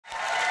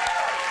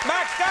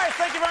Max, guys,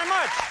 thank you very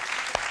much.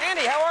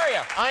 Andy, how are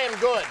you? I am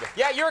good.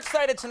 Yeah, you're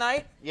excited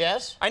tonight?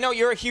 Yes? I know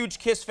you're a huge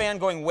Kiss fan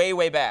going way,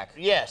 way back.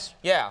 Yes.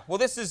 Yeah, well,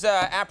 this is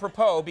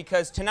apropos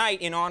because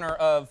tonight, in honor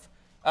of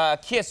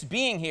Kiss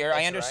being here,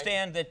 I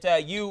understand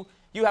that you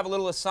have a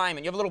little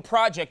assignment. You have a little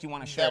project you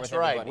want to share with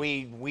everybody. That's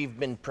right. We've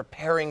been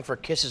preparing for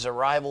Kiss's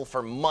arrival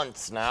for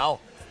months now.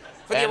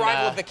 For the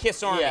arrival of the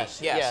Kiss Army.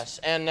 Yes.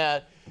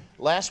 And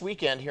last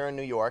weekend here in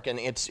New York, and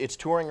it's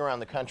touring around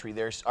the country,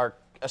 there's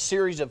a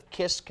series of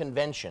Kiss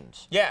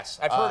conventions. Yes,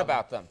 I've heard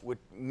about them. With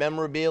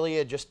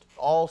memorabilia, just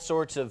all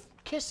sorts of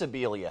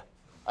Kissabilia,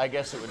 I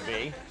guess it would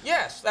be.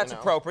 Yes, that's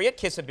appropriate,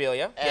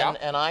 Kissabilia.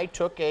 And I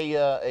took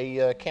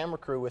a camera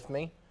crew with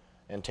me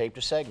and taped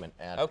a segment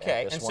at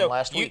this one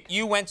last week.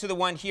 You went to the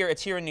one here,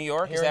 it's here in New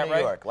York, is that right? Here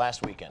in New York,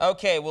 last weekend.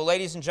 Okay, well,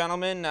 ladies and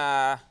gentlemen,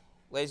 I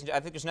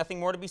think there's nothing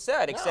more to be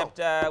said, except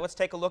let's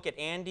take a look at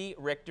Andy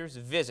Richter's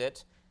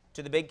visit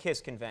to the big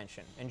Kiss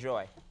convention.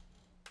 Enjoy.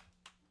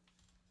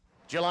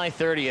 July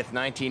 30th,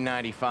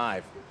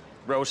 1995,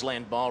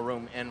 Roseland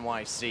Ballroom,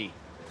 NYC.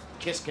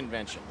 Kiss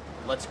convention.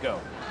 Let's go.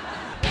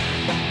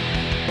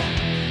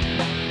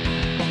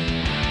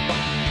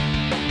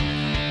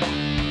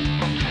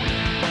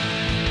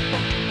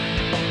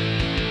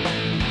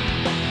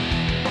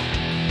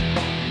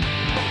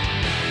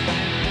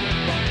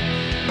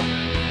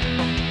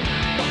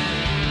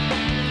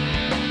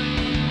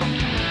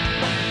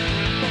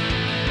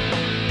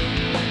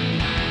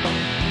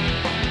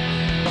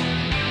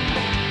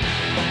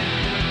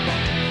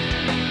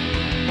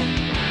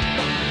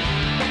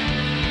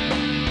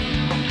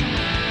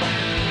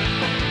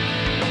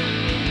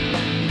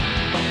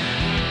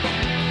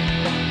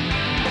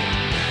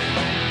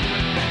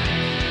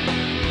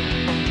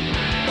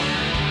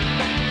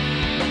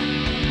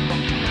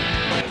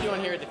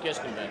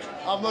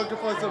 I'm looking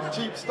for some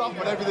cheap stuff,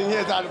 but everything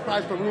here is out of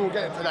price, but we won't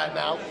get into that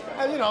now.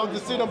 And, you know,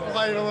 just see them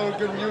playing a little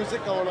good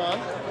music going on.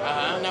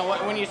 Now,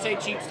 when you say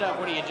cheap stuff,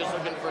 what are you just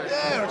looking for?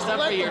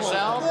 Stuff for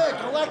yourself? Yeah,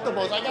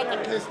 collectibles. I got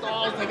the Kiss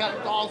dolls. They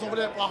got dolls over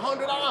there for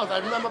 $100. I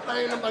remember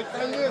paying them like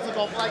 10 years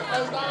ago for like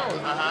 $10.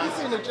 You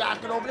seen the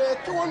jacket over there,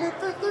 $250.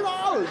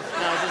 No, is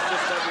this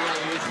just stuff you're going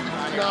to use?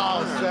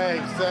 No,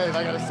 save.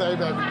 I got to save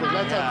everything.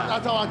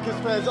 That's how our Kiss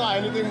fans are.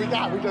 Anything we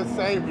got, we just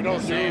save. We don't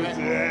use it.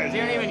 Yeah.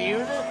 You don't even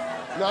use it?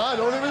 No, I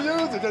don't even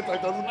use it. It's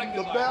like the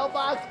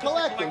mailbox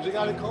collectors. You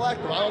gotta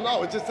collect them. I don't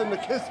know. It's just in the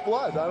Kiss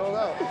blood. I don't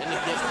know. In the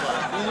Kiss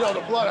blood. You know,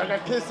 the blood. I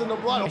got Kiss in the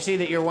blood. I see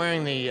that you're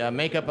wearing the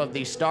makeup of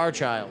the Star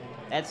Child.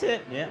 That's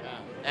it, yeah.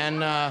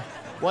 And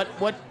what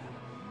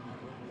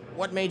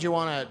made you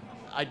want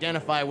to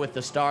identify with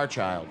the Star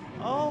Child?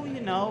 Oh, you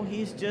know,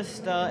 he's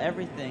just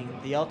everything.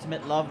 The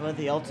ultimate lover,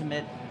 the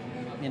ultimate,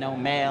 you know,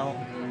 male.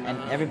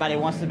 And everybody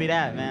wants to be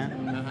that,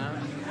 man.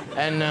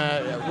 And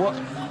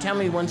tell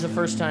me, when's the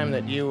first time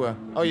that you?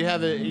 You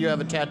have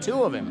a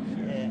tattoo of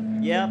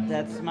him. Yeah. Yep,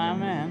 that's my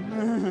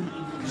man.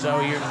 So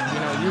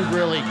you've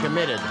really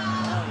committed.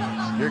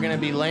 You're gonna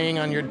be laying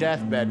on your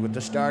deathbed with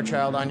the Star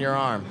Child on your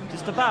arm.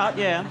 Just about,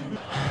 yeah.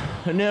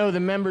 No, the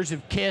members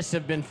of Kiss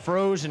have been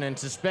frozen and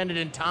suspended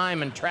in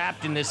time and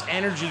trapped in this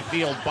energy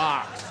field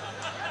box.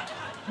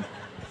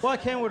 Well, I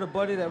came with a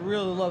buddy that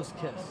really loves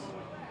Kiss.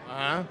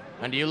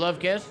 And do you love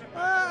Kiss?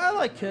 I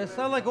like Kiss.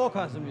 I like all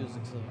kinds of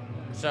music, so.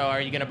 So,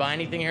 are you going to buy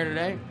anything here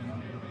today?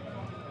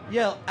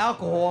 Yeah,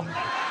 alcohol.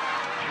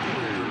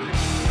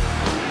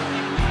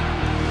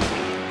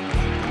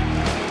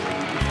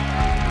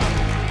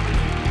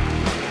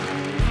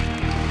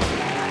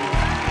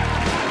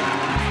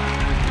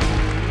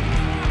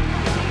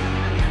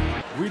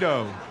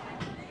 Guido.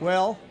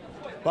 Well?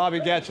 Bobby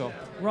Getchell.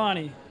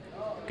 Ronnie.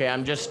 Okay,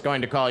 I'm just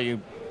going to call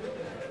you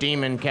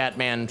Demon,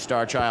 Catman,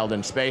 Star Child,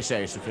 and Space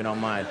Ace, if you don't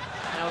mind.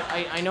 Now,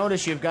 I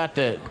notice you've got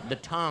the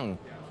tongue.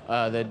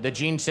 The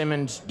Gene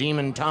Simmons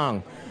demon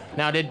tongue.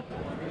 Now, Here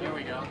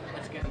we go.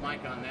 Let's get the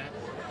mic on that.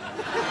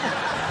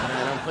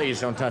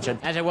 Please don't touch it.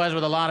 As it was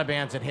with a lot of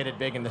bands that hit it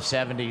big in the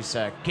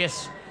 70s,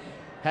 Kiss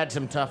had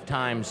some tough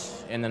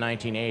times in the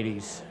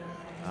 1980s.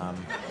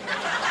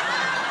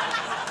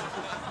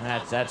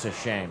 That's a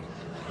shame.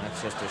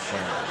 That's just a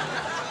shame.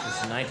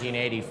 This is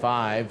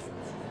 1985,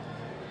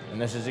 and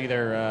this is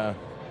either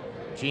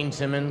Gene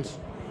Simmons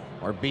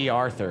or B.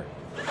 Arthur.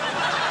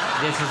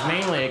 This is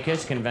mainly a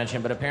Kiss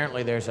convention, but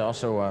apparently there's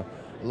also a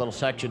little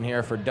section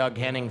here for Doug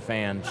Henning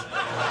fans.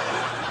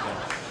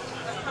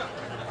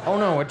 Oh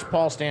no, it's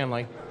Paul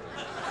Stanley,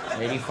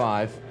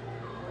 85.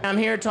 I'm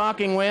here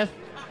talking with...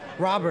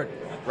 Robert.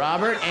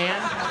 Robert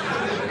and...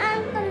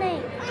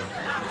 Anthony.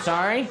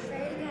 Sorry?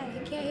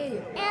 I can't hear you.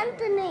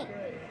 Anthony.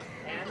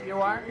 And you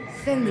are?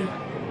 Cindy.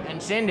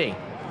 And Cindy.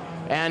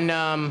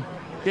 And,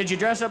 did you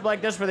dress up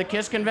like this for the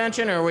Kiss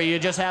convention, or were you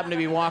just happen to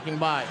be walking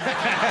by?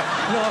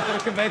 No, for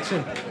the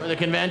convention. For the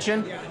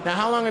convention? Now,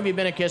 how long have you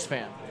been a Kiss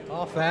fan?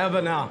 Oh,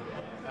 forever now.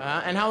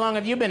 And how long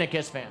have you been a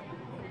Kiss fan?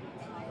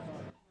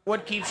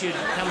 What keeps you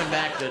coming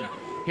back to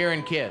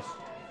hearing Kiss?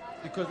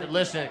 Because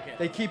listening to Kiss.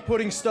 They keep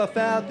putting stuff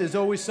out. There's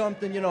always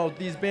something, you know,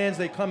 these bands,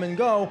 they come and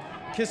go.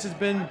 Kiss has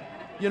been,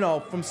 you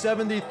know, from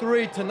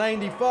 73 to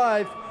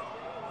 95,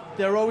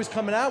 they're always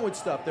coming out with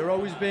stuff. They're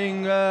always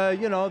being,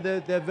 you know,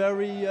 they're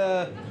very.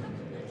 I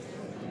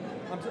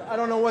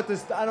don't know what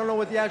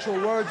the actual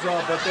words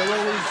are, but they're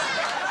always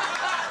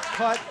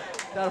cut.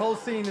 That whole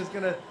scene is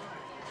gonna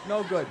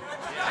no good.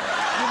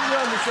 You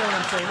understand what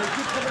I'm saying? They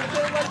keep coming.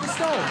 They're like the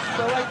Stones.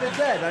 They're like the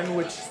Dead. I mean,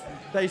 which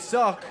they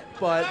suck,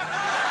 but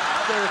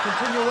they're a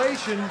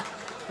continuation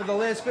for the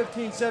last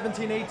 15,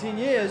 17, 18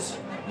 years.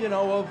 You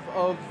know,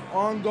 of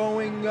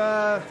ongoing.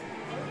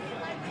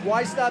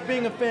 Why stop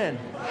being a fan?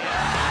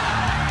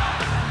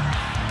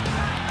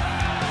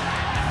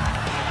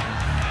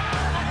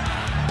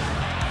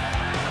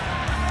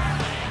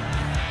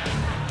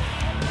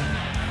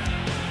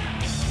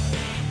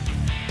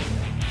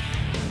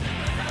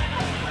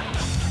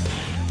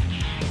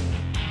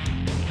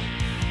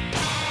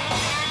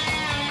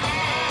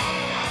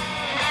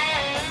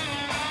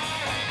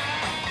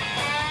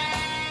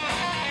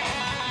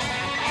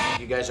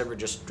 You guys ever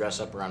just dress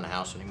up around the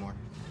house anymore?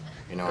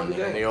 You know, in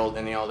the old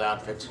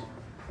outfits.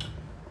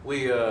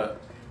 We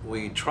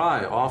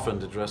try often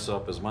to dress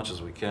up as much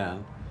as we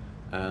can,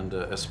 and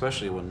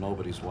especially when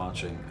nobody's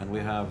watching. And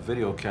we have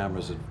video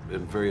cameras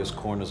in various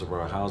corners of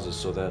our houses,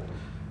 so that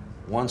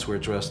once we're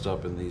dressed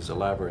up in these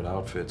elaborate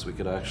outfits, we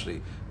could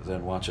actually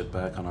then watch it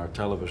back on our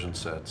television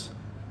sets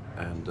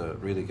and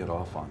really get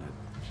off on it.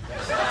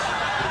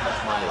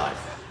 That's my life.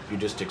 You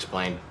just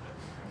explained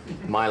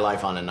my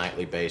life on a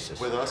nightly basis.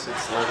 With us,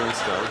 it's leather and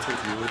studs.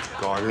 With you, it's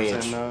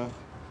garters and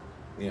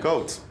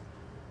goats.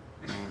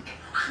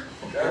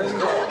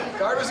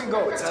 Garters and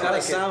goats. It's got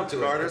a sound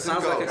to it. It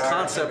sounds like a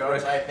concept.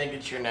 Right? I think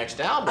it's your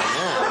next album.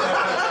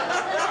 Yeah.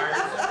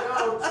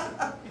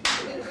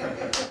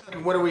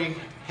 What do we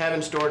have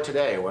in store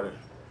today?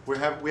 We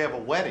have a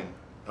wedding.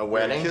 A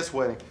wedding? A Kiss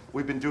wedding.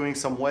 We've been doing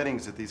some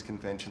weddings at these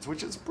conventions,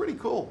 which is pretty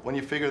cool when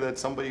you figure that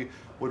somebody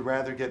would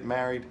rather get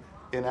married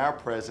in our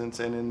presence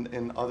and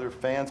in other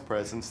fans'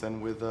 presence than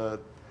with,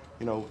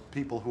 you know,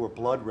 people who are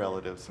blood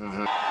relatives.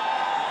 Mm-hmm.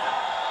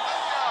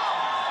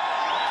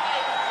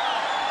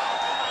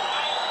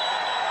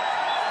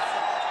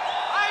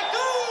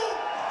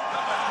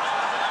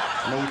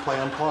 And then we play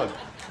Unplugged.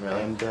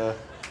 Really? And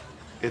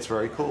it's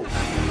very cool.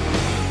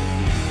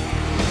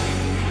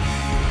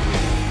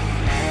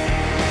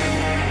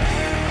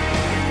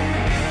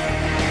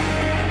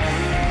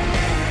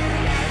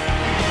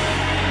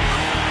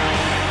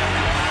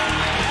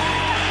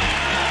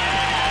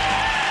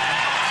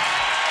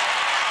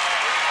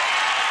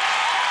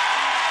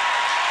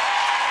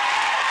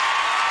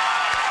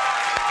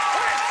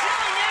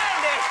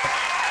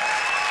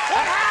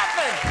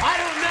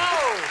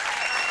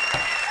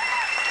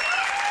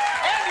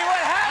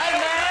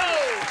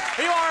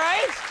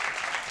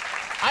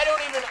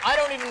 I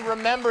don't even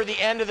remember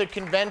the end of the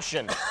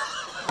convention.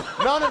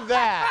 None of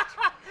that.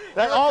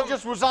 That all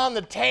just was on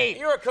the tape.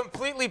 You were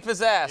completely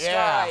possessed.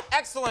 Yeah. All right.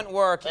 Excellent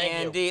work, Thank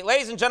Andy. you.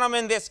 Ladies and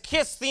gentlemen, this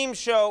Kiss theme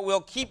show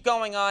will keep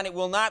going on. It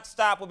will not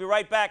stop. We'll be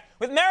right back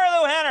with Mary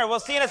Lou Henner. We'll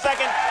see you in a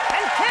second.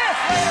 And Kiss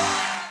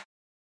later.